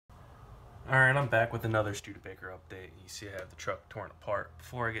Alright, I'm back with another Studebaker update. You see I have the truck torn apart.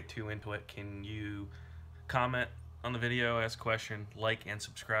 Before I get too into it, can you comment on the video, ask a question, like, and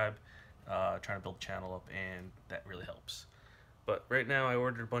subscribe? Trying to build the channel up, and that really helps. But right now I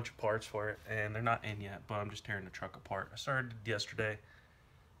ordered a bunch of parts for it, and they're not in yet, but I'm just tearing the truck apart. I started yesterday,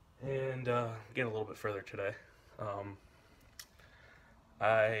 and getting a little bit further today.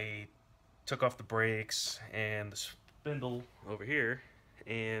 I took off the brakes and the spindle over here,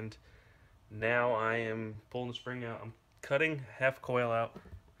 and now I am pulling the spring out. I'm cutting half a coil out.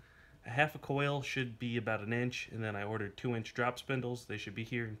 A half a coil should be about an inch, and then I ordered 2-inch drop spindles. They should be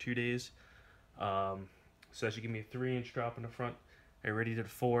here in 2 days. So that should give me a 3-inch drop in the front. I already did a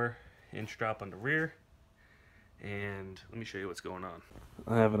 4-inch drop on the rear. And let me show you what's going on.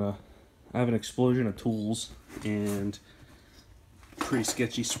 I have an explosion of tools and pretty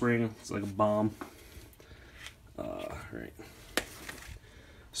sketchy spring. It's like a bomb. Right.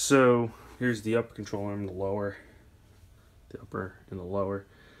 So here's the upper control arm and the lower. The upper and the lower.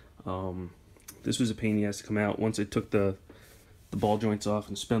 This was a pain in the ass to come out. Once I took the ball joints off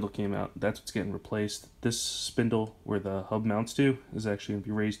and the spindle came out, that's what's getting replaced. This spindle where the hub mounts to is actually going to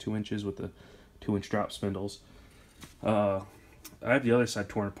be raised 2 inches with the 2-inch drop spindles. I have the other side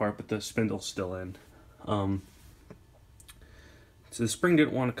torn apart, but the spindle's still in. So the spring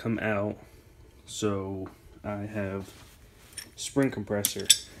didn't want to come out, so I have spring compressor,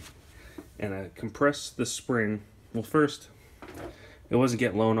 and I compressed the spring. Well, first it wasn't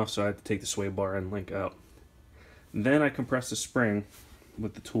getting low enough, so I had to take the sway bar and link out. Then I compressed the spring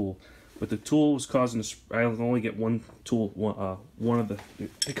with the tool, but the tool was causing I only get one tool, one of the,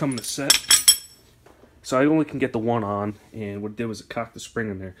 they come in a set, so I only can get the one on. And what I did was I cocked the spring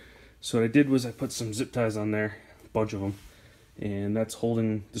in there. So what I did was I put some zip ties on there, a bunch of them, and that's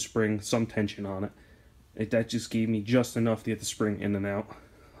holding the spring, some tension on it. That just gave me just enough to get the spring in and out.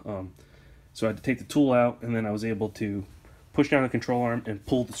 So I had to take the tool out, and then I was able to push down the control arm and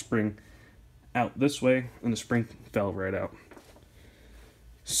pull the spring out this way, and the spring fell right out.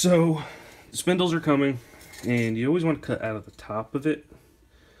 So the spindles are coming, and you always want to cut out of the top of it.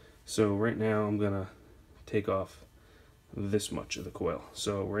 So right now I'm gonna take off this much of the coil.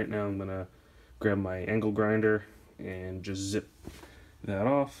 So right now I'm gonna grab my angle grinder and just zip that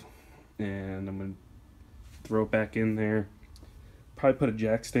off, and I'm gonna throw it back in there. Probably put a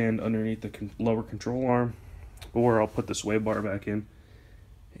jack stand underneath the lower control arm, or I'll put the sway bar back in,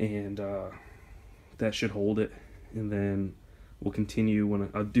 and that should hold it. And then we'll continue when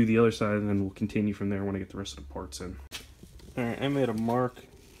I'll do the other side, and then we'll continue from there when I get the rest of the parts in. Alright, I made a mark.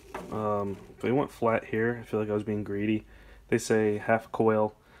 If I went flat here, I feel like I was being greedy. They say half a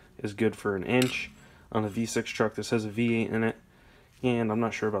coil is good for an inch. On a V6 truck, this has a V8 in it, and I'm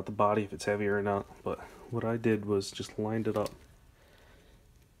not sure about the body, if it's heavier or not, but what I did was just lined it up,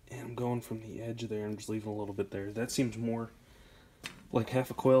 and I'm going from the edge there and just leaving a little bit there. That seems more like half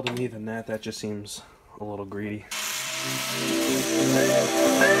a coil to me than that. That just seems a little greedy.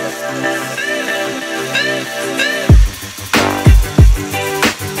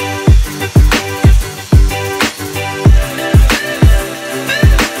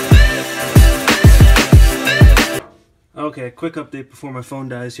 Okay, quick update before my phone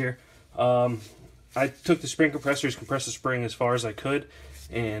dies here. I took the spring compressors, compressed the spring as far as I could,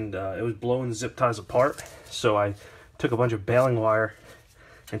 and it was blowing the zip ties apart. So I took a bunch of baling wire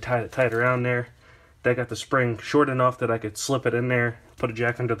and tied it tight around there. That got the spring short enough that I could slip it in there, put a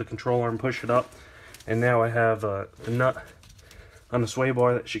jack under the control arm, push it up, and now I have the nut on the sway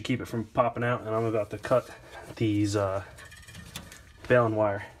bar that should keep it from popping out. And I'm about to cut these baling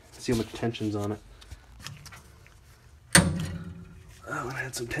wire. See how much tension's on it. Oh, it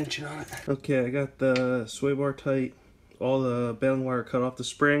had some tension on it. Okay, I got the sway bar tight, all the baling wire cut off the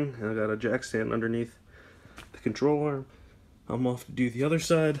spring, and I got a jack stand underneath the control arm. I'm off to do the other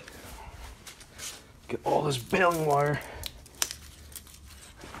side. Get all this baling wire.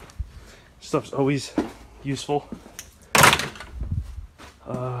 Stuff's always useful.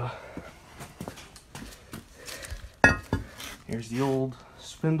 Here's the old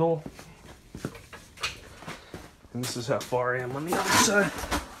spindle. And this is how far I am on the other side.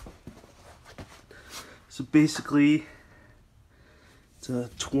 So basically, it's a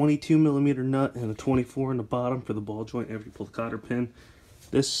 22mm nut and a 24 in the bottom for the ball joint after you pull the cotter pin.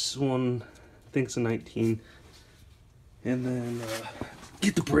 This one, I think it's a 19. And then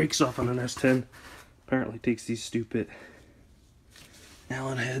get the brakes off on an S10. Apparently takes these stupid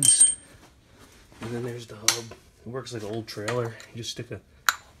Allen heads. And then there's the hub. It works like an old trailer. You just stick a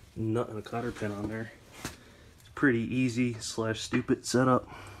nut and a cotter pin on there. Pretty easy / stupid setup.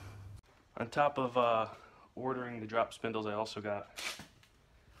 On top of ordering the drop spindles, I also got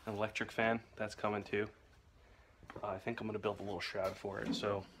an electric fan. That's coming too. I think I'm going to build a little shroud for it.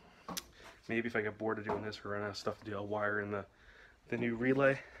 So maybe if I get bored of doing this or run out of stuff to do, I'll wire in the new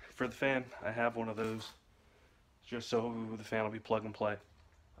relay for the fan. I have one of those just so the fan will be plug and play.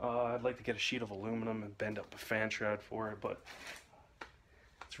 I'd like to get a sheet of aluminum and bend up a fan shroud for it, but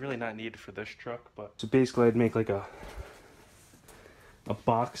it's really not needed for this truck. But so basically I'd make like a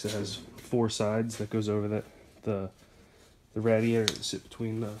box that has 4 sides that goes over the radiator that sit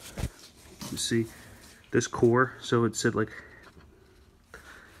between the, you see this core, so it'd sit like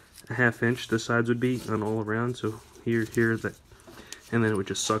a 1/2 inch the sides would be on all around, so here that, and then it would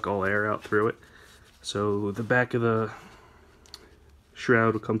just suck all air out through it. So the back of the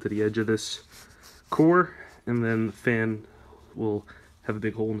shroud will come to the edge of this core, and then the fan will have a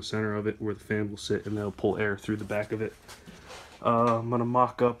big hole in the center of it where the fan will sit, and that'll pull air through the back of it. I'm gonna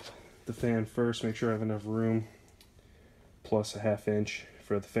mock up the fan first, make sure I have enough room, plus a 1/2 inch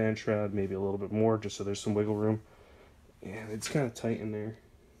for the fan shroud, maybe a little bit more, just so there's some wiggle room. And it's kind of tight in there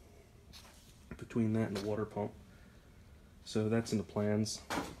between that and the water pump. So that's in the plans.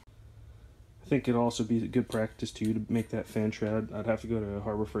 I think it'd also be a good practice too to make that fan shroud. I'd have to go to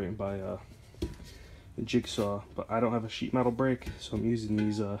Harbor Freight and buy a jigsaw, but I don't have a sheet metal brake, so I'm using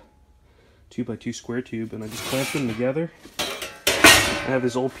these 2x2 square tube, and I just clamp them together. I have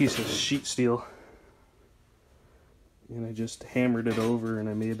this old piece of sheet steel, and I just hammered it over, and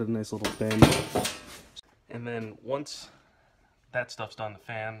I made a nice little bend. And then once that stuff's done, the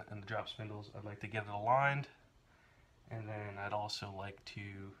fan and the drop spindles, I'd like to get it aligned, and then I'd also like to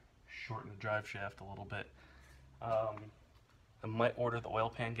shorten the drive shaft a little bit. I might order the oil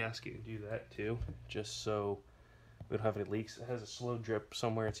pan gasket and do that too, just so we don't have any leaks. It has a slow drip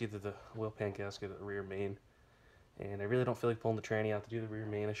somewhere. It's either the oil pan gasket or the rear main. And I really don't feel like pulling the tranny out to do the rear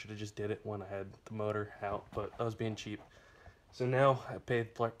main. I should have just did it when I had the motor out, but I was being cheap. So now I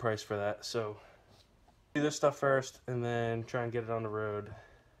paid the price for that. So do this stuff first and then try and get it on the road.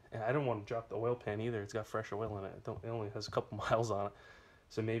 And I don't want to drop the oil pan either. It's got fresh oil in it. It only has a couple miles on it.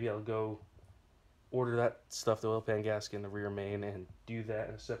 So maybe I'll go order that stuff, the oil pan gasket and the rear main, and do that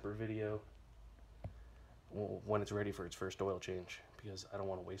in a separate video when it's ready for its first oil change, because I don't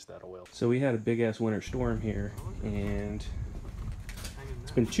want to waste that oil. So we had a big ass winter storm here, and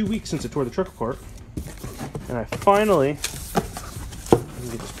it's been 2 weeks since I tore the truck apart, and I finally, let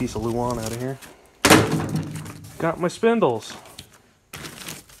me get this piece of Luan out of here, got my spindles.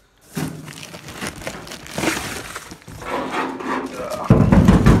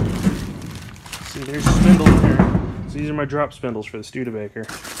 See, there's a spindle in here. So these are my drop spindles for the Studebaker.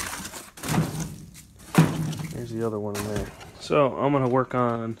 There's the other one in there. So I'm gonna work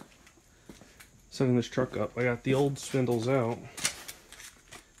on setting this truck up. I got the old spindles out.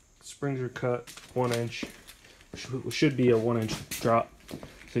 Springs are cut 1 inch. Should be a 1 inch drop.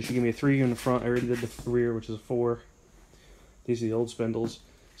 So it should give me a 3 in the front. I already did the rear, which is a 4. These are the old spindles.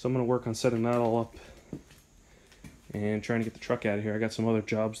 So I'm gonna work on setting that all up and trying to get the truck out of here. I got some other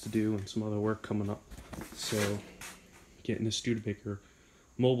jobs to do and some other work coming up. So getting this Studebaker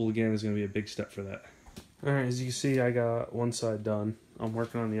mobile again is gonna be a big step for that. Alright, as you can see, I got one side done. I'm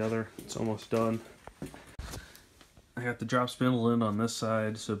working on the other. It's almost done. I got the drop spindle in on this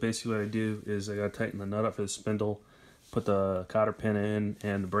side, so basically what I do is I gotta tighten the nut up for the spindle, put the cotter pin in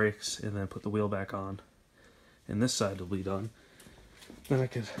and the brakes, and then put the wheel back on. And this side will be done. Then I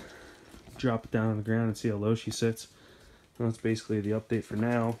could drop it down on the ground and see how low she sits. And that's basically the update for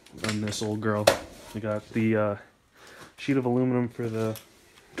now on this old girl. I got the sheet of aluminum for the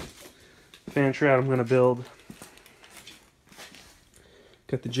fan shroud I'm going to build.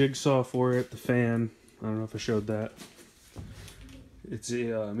 Got the jigsaw for it, the fan. I don't know if I showed that. It's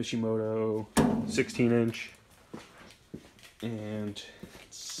a Mishimoto 16-inch. And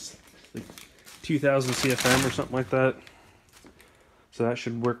it's like 2000 CFM or something like that. So that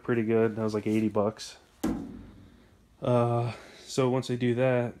should work pretty good. That was like 80 bucks. So once I do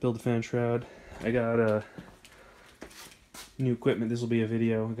that, build the fan shroud, I got new equipment. This will be a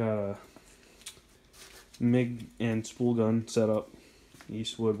video. I got a MIG and spool gun set up,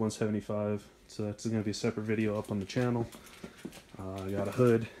 Eastwood 175. So that's going to be a separate video up on the channel. I got a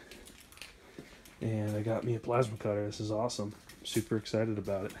hood, and I got me a plasma cutter. This is awesome. I'm super excited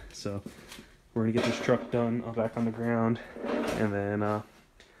about it. So we're going to get this truck done, back on the ground, and then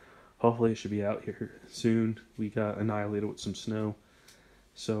hopefully it should be out here soon. We got annihilated with some snow.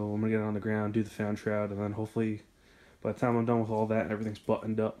 So I'm going to get it on the ground, do the fan shroud, and then hopefully by the time I'm done with all that and everything's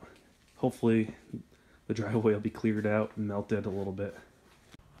buttoned up, hopefully the driveway will be cleared out and melted a little bit.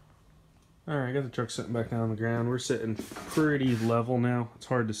 Alright, I got the truck sitting back down on the ground. We're sitting pretty level now. It's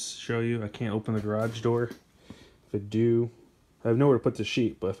hard to show you. I can't open the garage door. If I do, I have nowhere to put the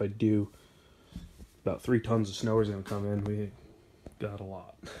sheet, but if I do, about 3 tons of snow is going to come in. We got a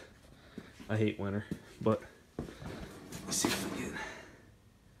lot. I hate winter, but let's see if we can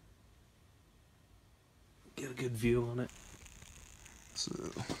get a good view on it. So,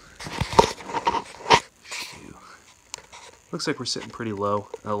 looks like we're sitting pretty low.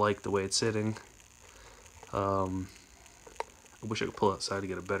 I like the way it's sitting. I wish I could pull outside to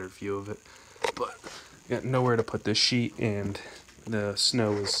get a better view of it, but got nowhere to put this sheet, and the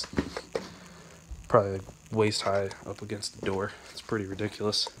snow is probably like waist high up against the door. It's pretty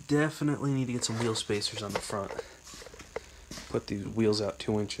ridiculous. Definitely need to get some wheel spacers on the front. Put these wheels out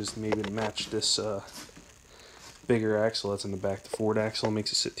 2 inches, maybe to match this bigger axle that's in the back. The Ford axle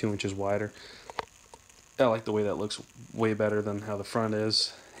makes it sit 2 inches wider. I like the way that looks way better than how the front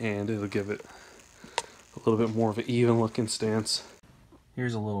is, and it'll give it a little bit more of an even looking stance.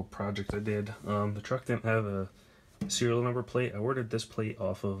 Here's a little project I did. The truck didn't have a serial number plate. I ordered this plate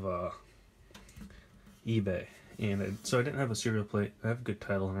off of eBay, and so I didn't have a serial plate. I have a good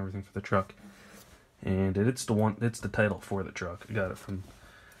title and everything for the truck, and it's the title for the truck. I got it from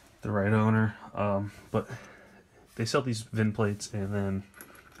the right owner, but they sell these VIN plates, and then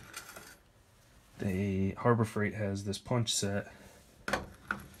Harbor Freight has this punch set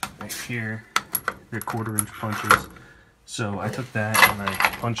right here. They're 1/4 inch punches. So I took that and I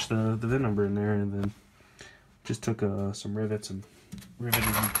punched the VIN number in there, and then just took some rivets and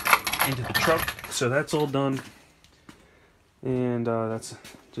riveted them into the truck. So that's all done, and that's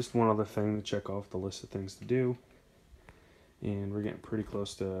just one other thing to check off the list of things to do, and we're getting pretty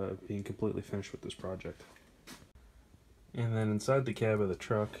close to being completely finished with this project. And then inside the cab of the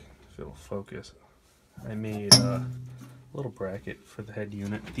truck, if it'll focus, I made a little bracket for the head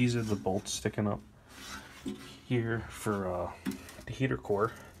unit. These are the bolts sticking up here for the heater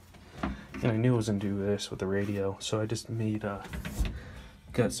core, and I knew I was gonna do this with the radio, so I just made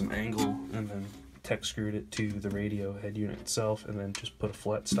got some angle and then tech screwed it to the radio head unit itself, and then just put a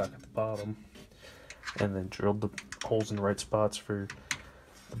flat stock at the bottom, and then drilled the holes in the right spots for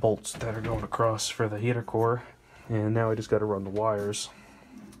the bolts that are going across for the heater core. And now I just got to run the wires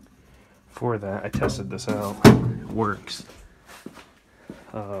for that. I tested this out. It works.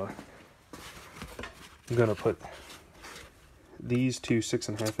 I'm gonna put these 2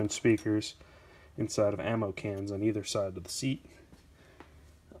 6.5 inch speakers inside of ammo cans on either side of the seat.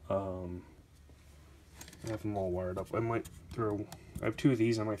 I have them all wired up. I have 2 of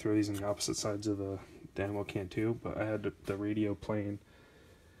these. I might throw these on the opposite sides of the ammo can too, but I had the radio playing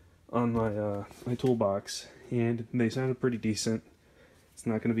on my toolbox, and they sounded pretty decent. It's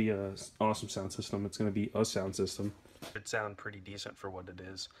not going to be an awesome sound system. It's going to be a sound system. It sounds pretty decent for what it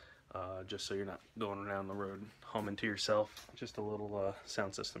is, just so you're not going around the road humming to yourself. Just a little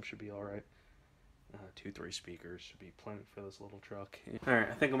sound system should be alright. 2-3 speakers should be plenty for this little truck. Alright,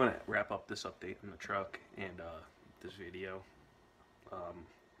 I think I'm going to wrap up this update on the truck and this video.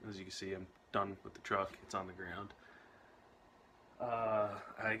 As you can see, I'm done with the truck. It's on the ground.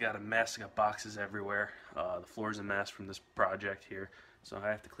 I got a mess. I got boxes everywhere. The floor's a mess from this project here, so I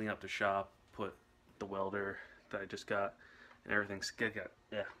have to clean up the shop, put the welder that I just got, and everything's got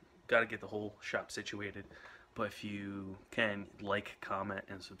to get the whole shop situated. But if you can, like, comment,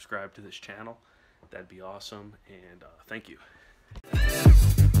 and subscribe to this channel, that'd be awesome. And thank you.